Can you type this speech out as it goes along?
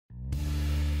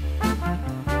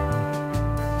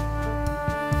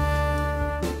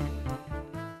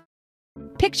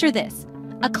Picture this: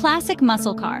 a classic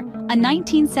muscle car, a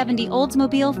 1970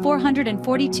 Oldsmobile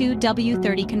 442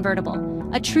 W30 convertible,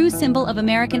 a true symbol of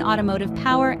American automotive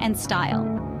power and style.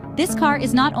 This car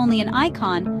is not only an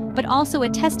icon, but also a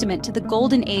testament to the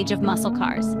golden age of muscle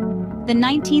cars. The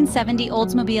 1970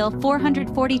 Oldsmobile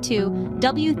 442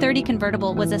 W30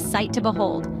 convertible was a sight to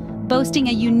behold, boasting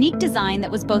a unique design that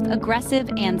was both aggressive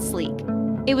and sleek.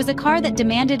 It was a car that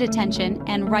demanded attention,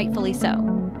 and rightfully so.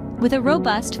 With a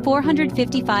robust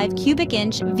 455 cubic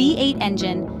inch V8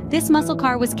 engine, this muscle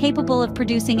car was capable of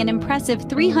producing an impressive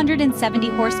 370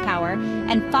 horsepower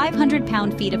and 500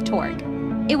 pound-feet of torque.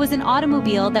 It was an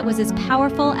automobile that was as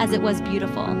powerful as it was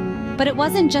beautiful. But it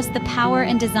wasn't just the power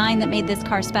and design that made this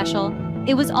car special,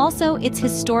 it was also its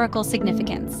historical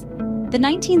significance. The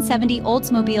 1970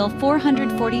 Oldsmobile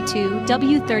 442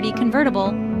 W30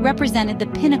 convertible represented the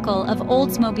pinnacle of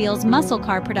Oldsmobile's muscle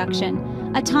car production,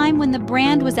 a time when the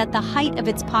brand was at the height of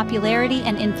its popularity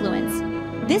and influence.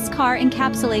 This car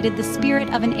encapsulated the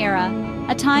spirit of an era,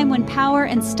 a time when power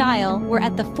and style were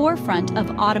at the forefront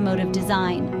of automotive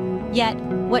design. Yet,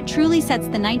 what truly sets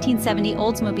the 1970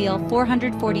 Oldsmobile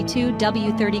 442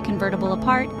 W30 convertible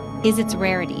apart is its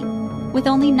rarity. With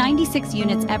only 96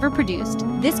 units ever produced,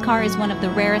 this car is one of the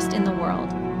rarest in the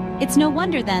world. It's no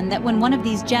wonder then that when one of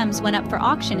these gems went up for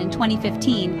auction in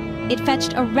 2015, it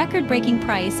fetched a record-breaking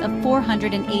price of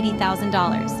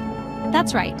 $480,000.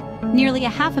 That's right, nearly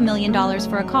 $500,000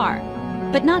 for a car.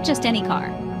 But not just any car,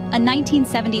 a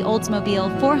 1970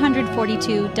 Oldsmobile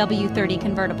 442 W30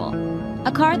 convertible.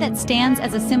 A car that stands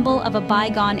as a symbol of a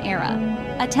bygone era,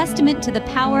 a testament to the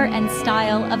power and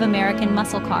style of American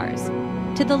muscle cars.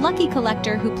 To the lucky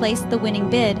collector who placed the winning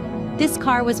bid, this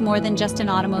car was more than just an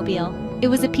automobile. It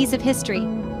was a piece of history,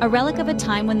 a relic of a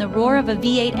time when the roar of a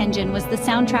V8 engine was the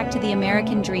soundtrack to the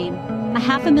American dream.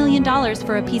 $500,000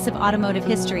 for a piece of automotive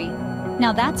history.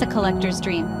 Now that's a collector's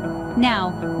dream.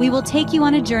 Now, we will take you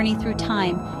on a journey through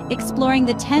time, exploring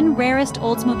the 10 rarest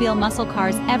Oldsmobile muscle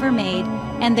cars ever made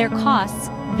and their costs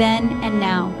then and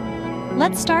now.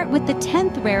 Let's start with the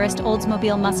 10th rarest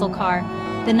Oldsmobile muscle car,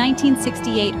 the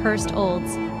 1968 Hearst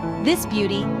Olds. This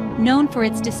beauty, known for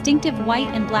its distinctive white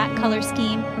and black color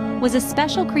scheme, was a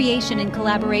special creation in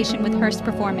collaboration with Hearst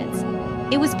Performance.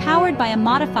 It was powered by a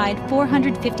modified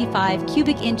 455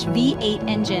 cubic inch V8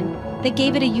 engine that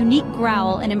gave it a unique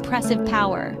growl and impressive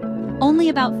power. Only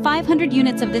about 500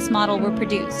 units of this model were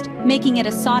produced, making it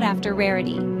a sought-after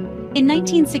rarity. In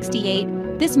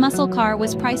 1968, this muscle car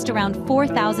was priced around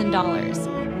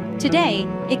 $4,000. Today,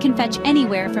 it can fetch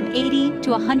anywhere from $80,000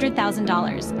 to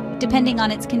 $100,000, depending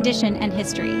on its condition and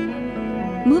history.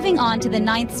 Moving on to the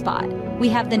 9th spot, we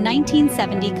have the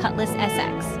 1970 Cutlass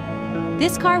SX.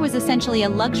 This car was essentially a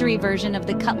luxury version of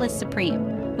the Cutlass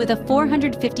Supreme, with a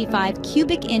 455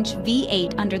 cubic inch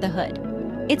V8 under the hood.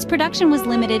 Its production was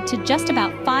limited to just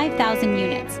about 5,000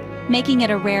 units, making it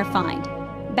a rare find.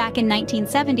 Back in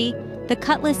 1970, the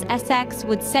Cutlass SX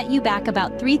would set you back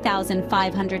about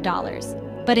 $3,500.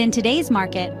 But in today's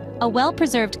market, a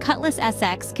well-preserved Cutlass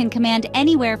SX can command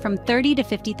anywhere from $30,000 to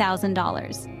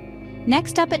 $50,000.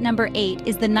 Next up at number 8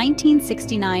 is the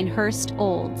 1969 Hearst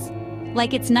Olds.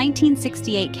 Like its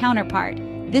 1968 counterpart,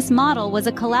 this model was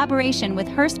a collaboration with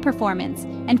Hearst Performance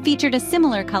and featured a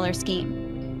similar color scheme.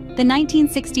 The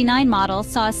 1969 model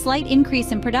saw a slight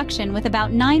increase in production with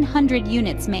about 900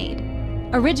 units made.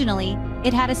 Originally,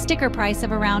 it had a sticker price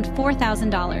of around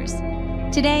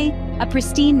 $4,000. Today, a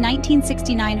pristine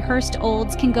 1969 Hearst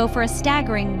Olds can go for a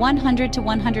staggering $100,000 to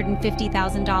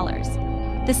 $150,000.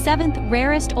 The 7th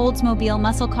rarest Oldsmobile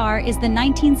muscle car is the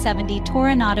 1970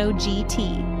 Toronado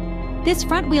GT. This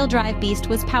front-wheel drive beast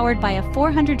was powered by a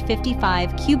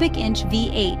 455 cubic inch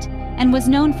V8 and was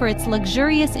known for its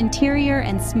luxurious interior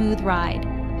and smooth ride.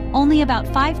 Only about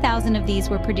 5,000 of these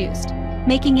were produced,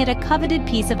 making it a coveted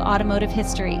piece of automotive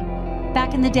history.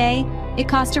 Back in the day, it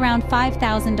cost around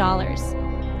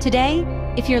 $5,000. Today,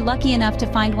 if you're lucky enough to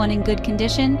find one in good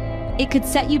condition, it could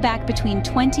set you back between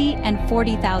 $20,000 and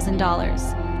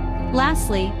 $40,000.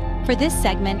 Lastly, for this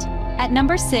segment, at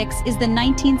number 6 is the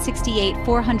 1968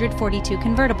 442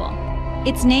 convertible.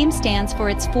 Its name stands for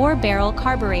its 4-barrel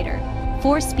carburetor,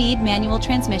 4-speed manual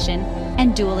transmission,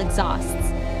 and dual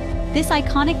exhausts. This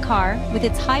iconic car, with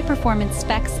its high-performance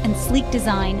specs and sleek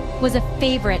design, was a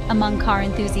favorite among car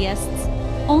enthusiasts.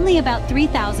 Only about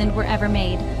 3,000 were ever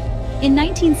made. In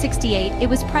 1968, it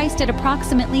was priced at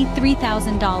approximately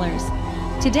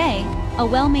 $3,000. Today, a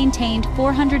well-maintained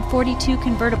 442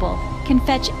 convertible can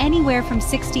fetch anywhere from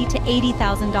 $60,000 to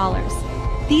 $80,000.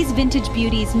 These vintage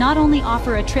beauties not only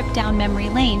offer a trip down memory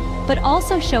lane, but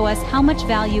also show us how much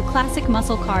value classic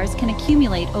muscle cars can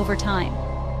accumulate over time.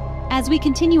 As we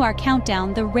continue our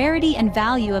countdown, the rarity and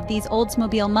value of these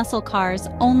Oldsmobile muscle cars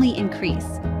only increase.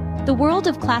 The world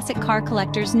of classic car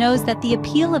collectors knows that the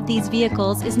appeal of these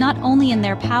vehicles is not only in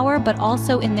their power but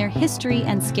also in their history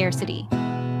and scarcity.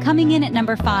 Coming in at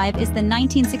number 5 is the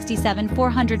 1967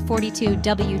 442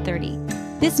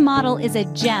 W30. This model is a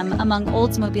gem among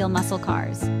Oldsmobile muscle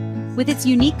cars. With its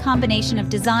unique combination of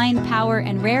design, power,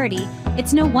 and rarity,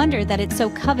 it's no wonder that it's so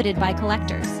coveted by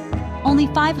collectors. Only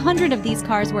 500 of these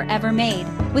cars were ever made,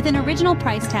 with an original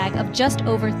price tag of just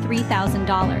over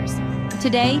 $3,000.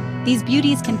 Today, these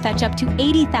beauties can fetch up to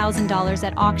 $80,000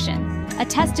 at auction, a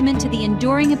testament to the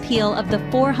enduring appeal of the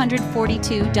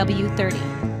 442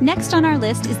 W30. Next on our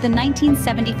list is the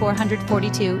 1970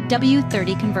 442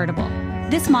 W30 convertible.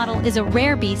 This model is a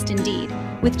rare beast indeed,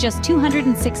 with just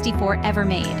 264 ever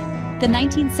made. The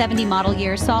 1970 model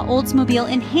year saw Oldsmobile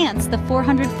enhance the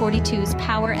 442's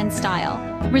power and style,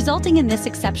 resulting in this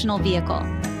exceptional vehicle.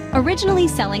 Originally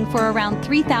selling for around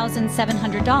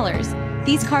 $3,700,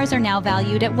 these cars are now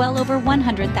valued at well over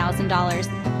 $100,000,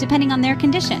 depending on their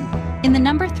condition. In the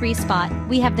number 3 spot,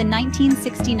 we have the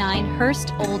 1969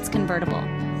 Hearst Olds convertible.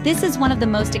 This is one of the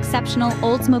most exceptional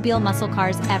Oldsmobile muscle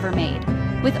cars ever made.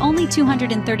 With only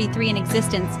 233 in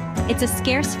existence, it's a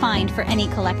scarce find for any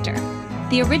collector.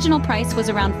 The original price was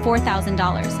around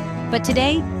 $4,000, but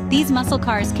today, these muscle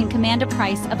cars can command a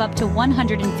price of up to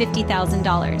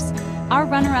 $150,000. Our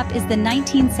runner-up is the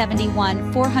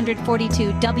 1971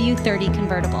 442 W30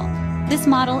 convertible. This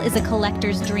model is a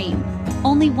collector's dream.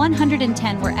 Only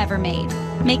 110 were ever made,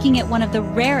 making it one of the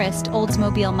rarest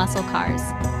Oldsmobile muscle cars.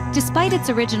 Despite its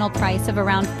original price of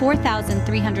around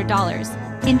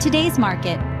 $4,300, in today's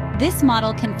market, this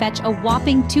model can fetch a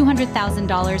whopping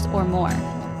 $200,000 or more.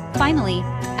 Finally,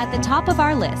 at the top of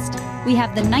our list, we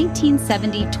have the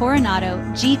 1970 Toronado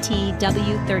GT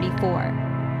W34.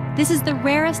 This is the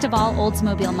rarest of all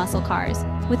Oldsmobile muscle cars,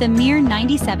 with a mere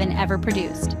 97 ever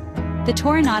produced. The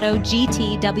Toronado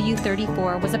GT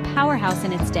W34 was a powerhouse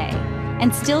in its day,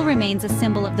 and still remains a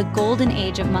symbol of the golden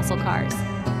age of muscle cars.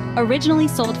 Originally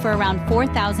sold for around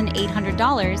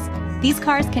 $4,800, these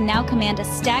cars can now command a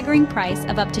staggering price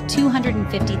of up to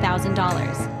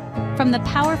 $250,000. From the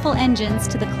powerful engines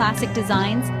to the classic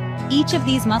designs, each of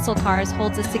these muscle cars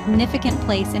holds a significant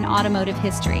place in automotive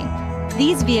history.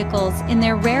 These vehicles, in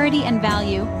their rarity and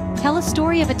value, tell a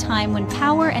story of a time when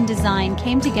power and design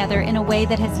came together in a way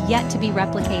that has yet to be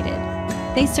replicated.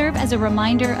 They serve as a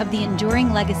reminder of the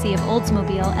enduring legacy of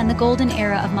Oldsmobile and the golden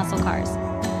era of muscle cars.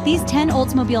 These 10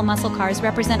 Oldsmobile muscle cars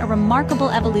represent a remarkable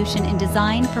evolution in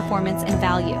design, performance, and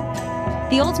value.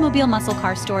 The Oldsmobile muscle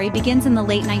car story begins in the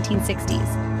late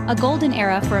 1960s, a golden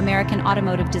era for American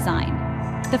automotive design.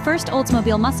 The first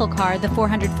Oldsmobile muscle car, the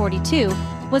 442,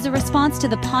 was a response to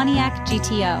the Pontiac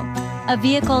GTO, a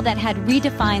vehicle that had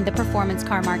redefined the performance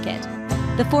car market.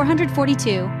 The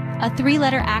 442, a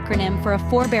 3-letter acronym for a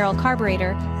 4-barrel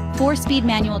carburetor, 4-speed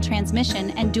manual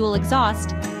transmission, and dual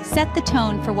exhaust, set the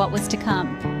tone for what was to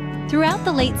come. Throughout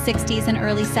the late 60s and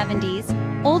early 70s,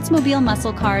 Oldsmobile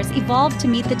muscle cars evolved to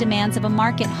meet the demands of a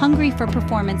market hungry for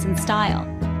performance and style.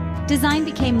 Design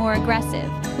became more aggressive,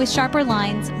 with sharper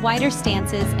lines, wider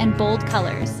stances, and bold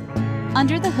colors.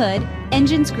 Under the hood,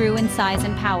 engines grew in size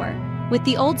and power, with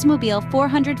the Oldsmobile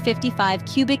 455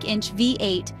 cubic inch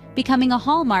V8 becoming a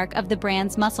hallmark of the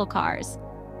brand's muscle cars.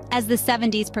 As the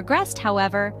 70s progressed,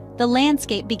 however, the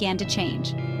landscape began to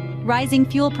change. Rising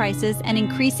fuel prices and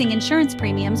increasing insurance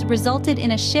premiums resulted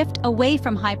in a shift away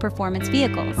from high-performance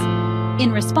vehicles.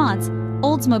 In response,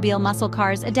 Oldsmobile muscle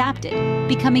cars adapted,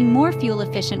 becoming more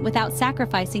fuel-efficient without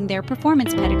sacrificing their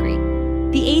performance pedigree.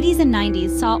 The 80s and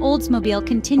 90s saw Oldsmobile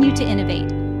continue to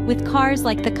innovate, with cars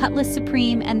like the Cutlass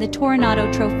Supreme and the Toronado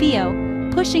Trofeo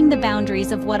pushing the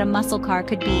boundaries of what a muscle car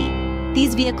could be.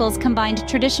 These vehicles combined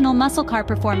traditional muscle car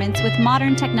performance with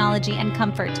modern technology and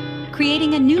comfort,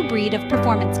 creating a new breed of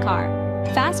performance car.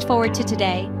 Fast forward to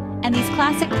today, and these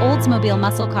classic Oldsmobile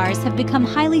muscle cars have become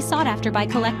highly sought after by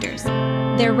collectors.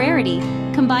 Their rarity,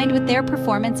 combined with their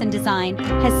performance and design,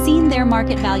 has seen their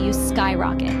market value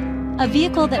skyrocket. A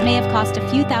vehicle that may have cost a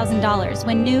few $1,000s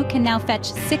when new can now fetch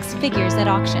 6 figures at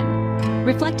auction.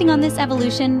 Reflecting on this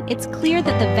evolution, it's clear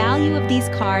that the value of these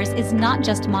cars is not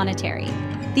just monetary.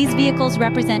 These vehicles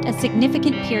represent a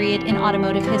significant period in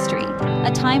automotive history,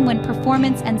 a time when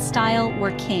performance and style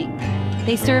were king.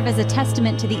 They serve as a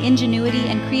testament to the ingenuity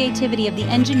and creativity of the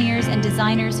engineers and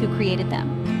designers who created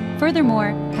them.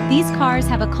 Furthermore, these cars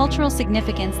have a cultural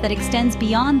significance that extends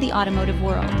beyond the automotive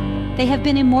world. They have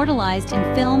been immortalized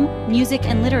in film, music,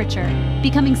 and literature,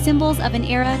 becoming symbols of an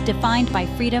era defined by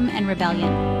freedom and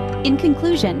rebellion. In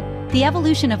conclusion, the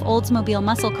evolution of Oldsmobile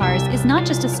muscle cars is not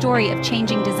just a story of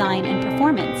changing design and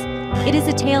performance. It is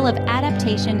a tale of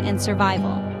adaptation and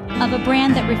survival, of a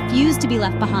brand that refused to be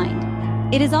left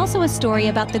behind. It is also a story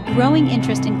about the growing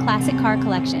interest in classic car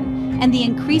collection and the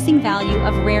increasing value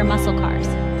of rare muscle cars.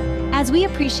 As we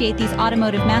appreciate these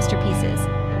automotive masterpieces,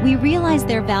 we realize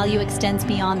their value extends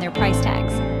beyond their price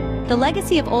tags. The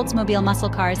legacy of Oldsmobile muscle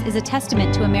cars is a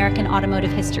testament to American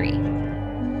automotive history.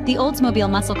 The Oldsmobile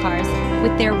muscle cars,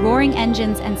 with their roaring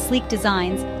engines and sleek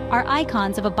designs, are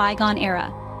icons of a bygone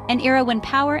era, an era when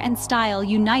power and style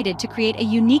united to create a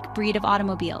unique breed of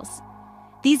automobiles.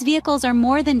 These vehicles are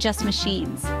more than just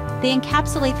machines. They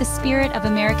encapsulate the spirit of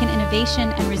American innovation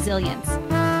and resilience,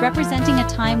 representing a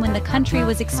time when the country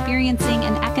was experiencing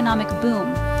an economic boom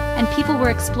and people were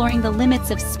exploring the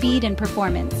limits of speed and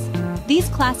performance. These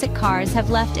classic cars have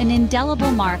left an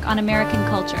indelible mark on American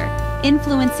culture,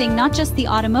 influencing not just the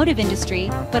automotive industry,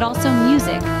 but also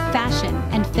music, fashion,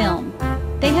 and film.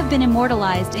 They have been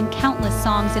immortalized in countless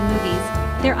songs and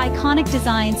movies, their iconic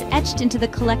designs etched into the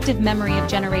collective memory of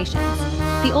generations.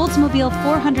 The Oldsmobile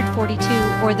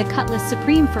 442 or the Cutlass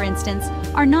Supreme, for instance,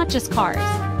 are not just cars.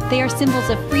 They are symbols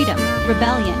of freedom,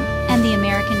 rebellion, and the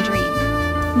American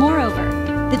dream. Moreover,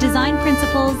 the design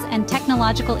principles and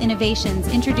technological innovations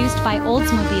introduced by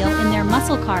Oldsmobile in their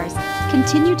muscle cars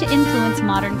continue to influence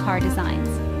modern car designs.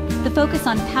 The focus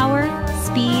on power,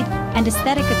 speed, and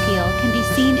aesthetic appeal can be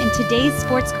seen in today's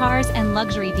sports cars and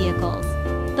luxury vehicles.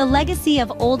 The legacy of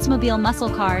Oldsmobile muscle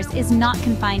cars is not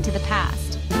confined to the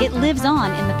past. It lives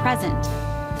on in the present.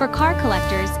 For car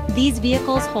collectors, these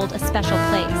vehicles hold a special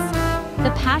place.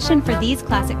 The passion for these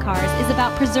classic cars is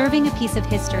about preserving a piece of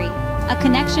history, a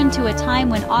connection to a time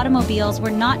when automobiles were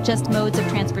not just modes of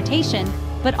transportation,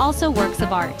 but also works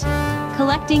of art.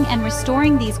 Collecting and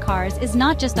restoring these cars is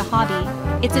not just a hobby,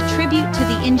 it's a tribute to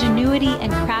the ingenuity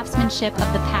and craftsmanship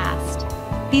of the past.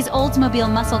 These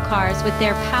Oldsmobile muscle cars, with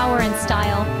their power and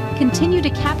style, continue to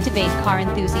captivate car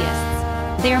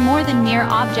enthusiasts. They are more than mere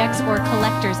objects or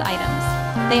collector's items.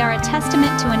 They are a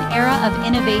testament to an era of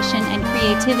innovation and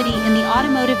creativity in the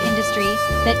automotive industry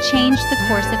that changed the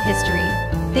course of history.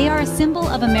 They are a symbol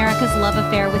of America's love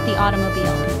affair with the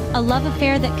automobile, a love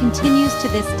affair that continues to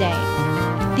this day.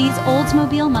 These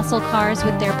Oldsmobile muscle cars,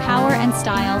 with their power and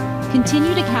style,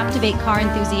 continue to captivate car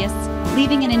enthusiasts,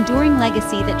 leaving an enduring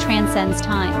legacy that transcends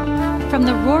time. From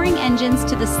the roaring engines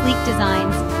to the sleek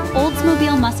designs,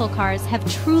 Oldsmobile muscle cars have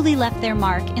truly left their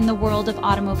mark in the world of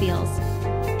automobiles.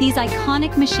 These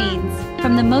iconic machines,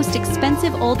 from the most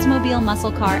expensive Oldsmobile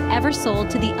muscle car ever sold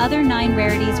to the other 9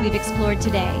 rarities we've explored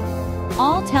today,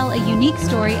 all tell a unique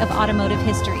story of automotive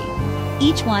history.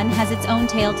 Each one has its own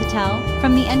tale to tell,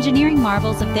 from the engineering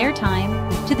marvels of their time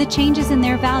to the changes in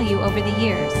their value over the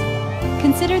years.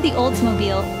 Consider the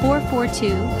Oldsmobile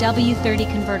 442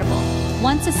 W30 convertible,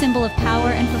 once a symbol of power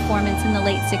and performance in the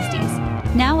late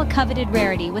 60s, now a coveted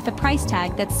rarity with a price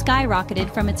tag that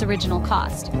skyrocketed from its original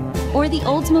cost. Or the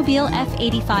Oldsmobile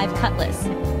F85 Cutlass,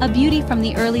 a beauty from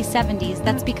the early 70s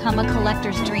that's become a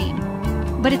collector's dream.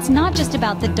 But it's not just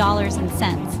about the dollars and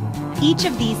cents. Each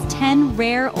of these 10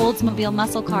 rare Oldsmobile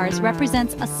muscle cars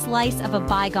represents a slice of a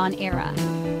bygone era.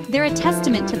 They're a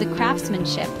testament to the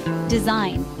craftsmanship,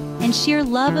 design, and sheer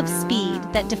love of speed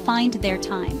that defined their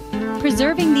time.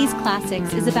 Preserving these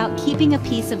classics is about keeping a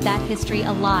piece of that history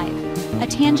alive, a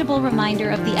tangible reminder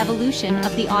of the evolution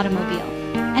of the automobile.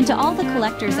 And to all the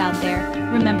collectors out there,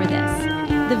 remember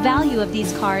this: the value of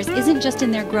these cars isn't just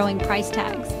in their growing price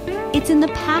tags. It's in the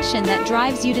passion that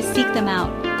drives you to seek them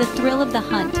out, the thrill of the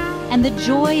hunt, and the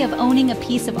joy of owning a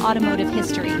piece of automotive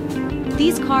history.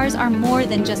 These cars are more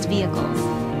than just vehicles.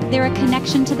 They're a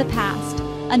connection to the past,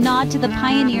 a nod to the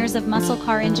pioneers of muscle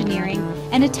car engineering,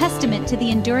 and a testament to the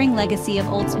enduring legacy of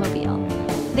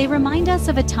Oldsmobile. They remind us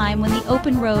of a time when the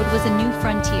open road was a new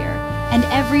frontier, and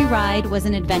every ride was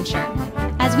an adventure.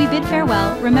 As we bid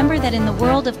farewell, remember that in the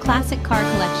world of classic car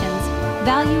collections,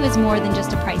 value is more than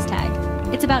just a price tag.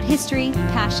 It's about history,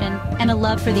 passion, and a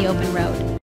love for the open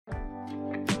road.